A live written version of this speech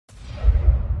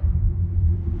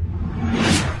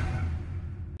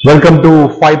Welcome to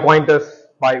 5 Pointers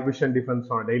by Vision Defense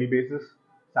on a daily basis,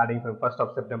 starting from 1st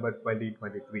of September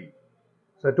 2023.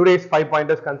 So today's 5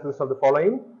 pointers consists of the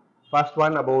following. First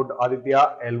one about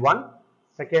Aditya L1,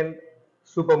 second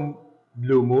Super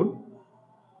Blue Moon,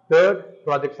 third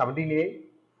Project 17A,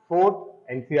 fourth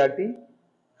NCRT,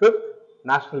 fifth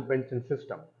National Pension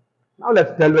System. Now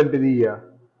let's delve into the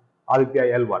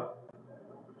Aditya L1.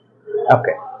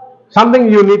 Okay.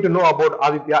 Something you need to know about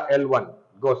Aditya L1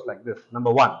 goes like this. Number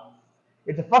one,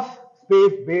 it's the first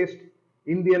space-based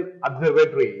Indian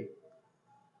observatory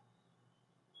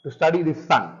to study the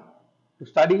sun. To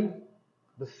study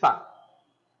the sun.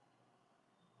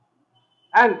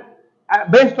 And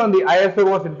based on the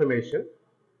ISRO's information,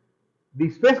 the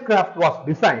spacecraft was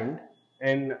designed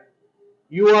in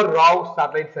UR Rao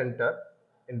Satellite Center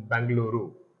in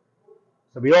Bengaluru.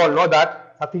 So we all know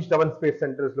that Satish Dhawan Space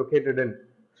Center is located in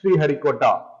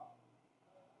Sriharikota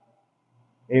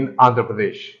in Andhra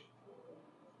Pradesh.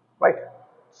 Right.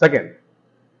 Second,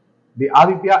 the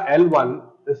Aditya L1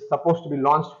 is supposed to be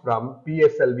launched from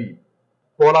PSLV,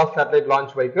 Polar Satellite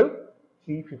Launch Vehicle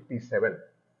C57.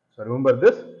 So remember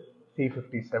this,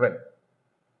 C57.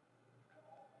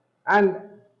 And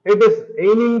it is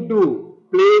aiming to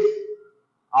place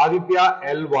Aditya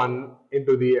L1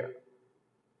 into the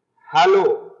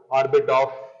halo orbit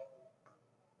of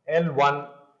L1,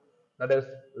 that is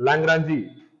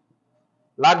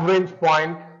Lagrange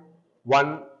point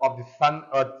 1 of the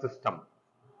Sun-Earth system.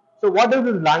 So what is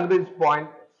this Lagrange point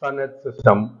Sun-Earth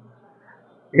system?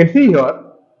 You can see here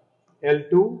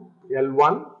L2,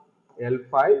 L1,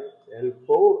 L5,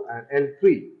 L4 and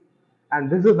L3. And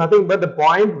this is nothing but the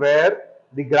point where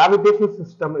the gravitational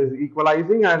system is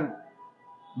equalizing and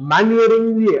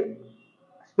maneuvering the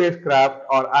spacecraft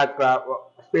or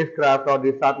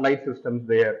the satellite systems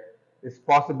there is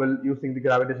possible using the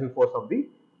gravitational force of the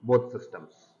both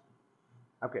systems.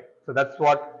 Okay, so that's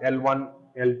what L1,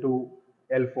 L2,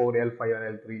 L4, L5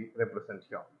 and L3 represent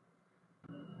here.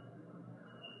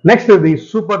 Next is the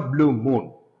super blue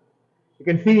moon. You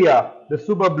can see the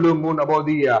super blue moon above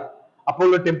the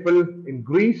Apollo temple in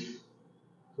Greece.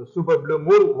 So super blue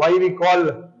moon, why we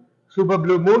call super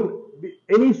blue moon?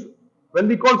 When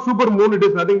we call super moon, it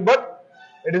is nothing but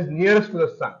it is nearest to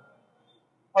the sun,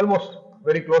 almost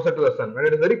very closer to the sun. When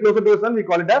it is very closer to the sun, we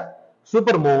call it as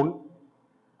super moon.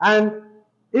 And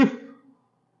if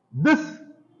this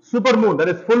super moon, that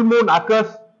is full moon, occurs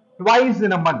twice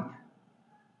in a month,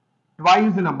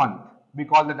 we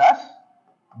call it as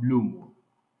blue moon.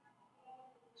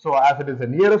 So as it is the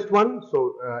nearest one,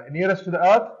 so nearest to the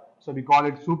earth, so we call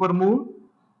it super moon,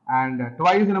 and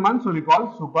twice in a month, so we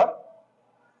call super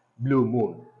blue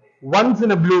moon. Once in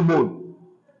a blue moon,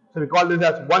 so we call this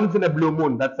as once in a blue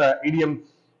moon. That's a idiom,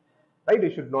 right?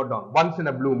 You should note down once in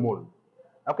a blue moon.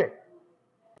 Okay.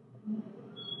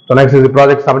 So next is the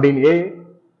Project 17A.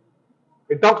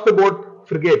 It talks about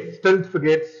frigates, stealth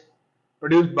frigates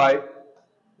produced by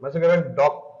Mazagon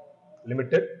Dock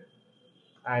Limited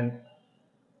and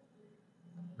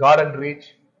Guard and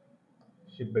Reach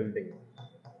Shipbuilding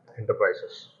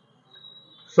Enterprises.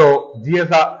 So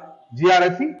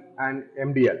GRSE and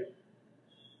MDL.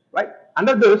 Right.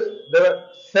 Under this, there are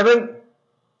 7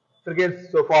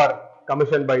 frigates so far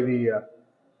commissioned by the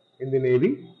Indian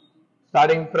Navy,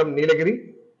 starting from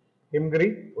Nilagiri,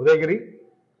 Himgiri, Udayagiri,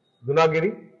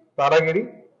 Dunagiri,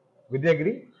 Taragiri,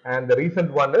 Vidyagiri, and the recent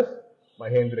one is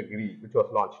Mahendragiri, which was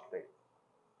launched today.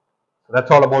 So that's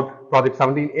all about Project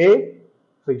 17A.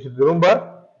 So you should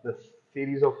remember the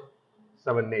series of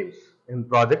 7 names in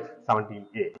Project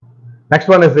 17A. Next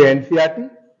one is the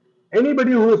NCRT.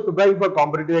 Anybody who is preparing for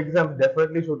competitive exams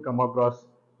definitely should come across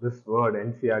this word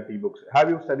NCRT books. Have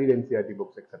you studied NCRT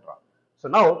books, etc.? So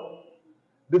now,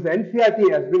 this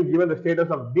NCRT has been given the status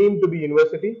of deemed to be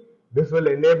university. This will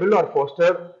enable or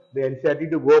foster the NCRT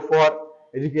to go for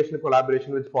educational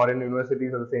collaboration with foreign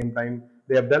universities at the same time.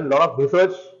 They have done a lot of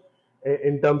research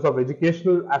in terms of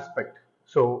educational aspect.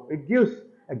 So it gives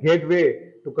a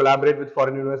gateway to collaborate with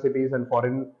foreign universities and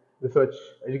foreign research,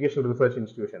 educational research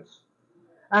institutions.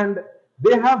 And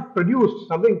they have produced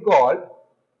something called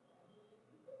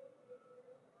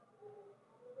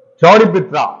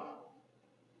Chaudipitra.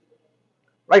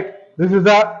 Right. This is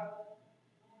a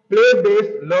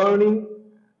play-based learning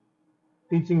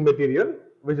teaching material,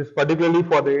 which is particularly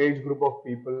for the age group of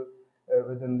people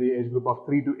within the age group of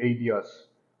 3 to 8 years.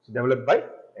 It's developed by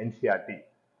NCRT.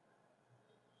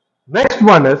 Next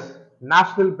one is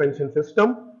National Pension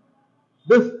System.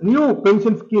 This new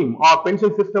pension scheme or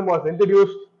pension system was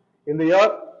introduced in the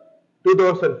year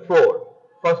 2004,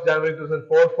 1st January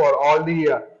 2004 for all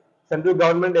the central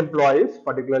government employees,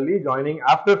 particularly joining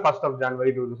after 1st of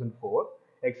January 2004.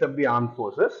 except the armed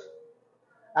forces.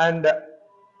 And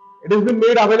it has been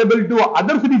made available to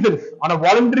other citizens on a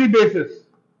voluntary basis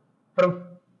from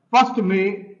 1st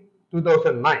May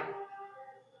 2009.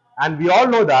 And we all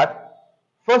know that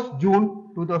 1st June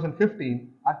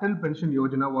 2015, Atal Pension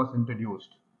Yojana was introduced.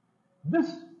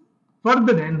 This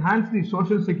further enhanced the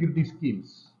social security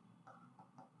schemes.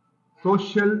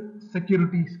 Social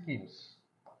security schemes.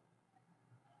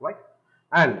 Right?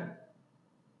 And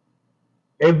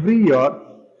every year,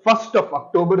 1st of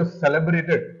October is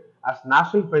celebrated as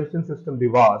National Pension System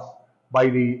Divas by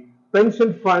the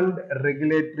Pension Fund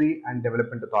Regulatory and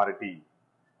Development Authority.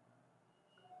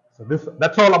 So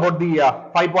that's all about the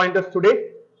 5 pointers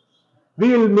today. We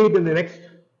will meet in the next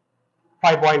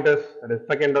 5 pointers, that is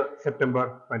 2nd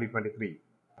September 2023.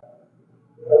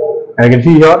 And you can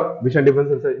see here, Vision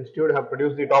Defense Institute have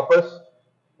produced the toppers.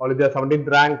 Only the 17th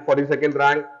rank, 42nd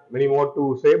rank, many more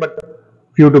to say, but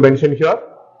few to mention here.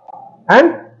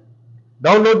 And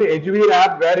download the Agniveer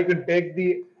app where you can take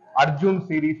the Arjun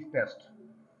series test.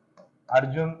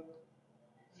 Arjun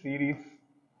series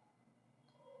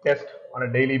test on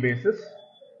a daily basis.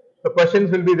 The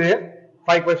questions will be there.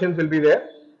 5 questions will be there.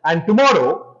 And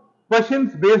tomorrow,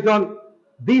 questions based on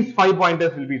these 5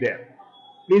 pointers will be there.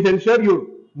 Please ensure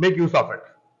you make use of it.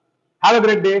 Have a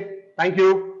great day. Thank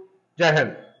you. Jai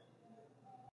Hind.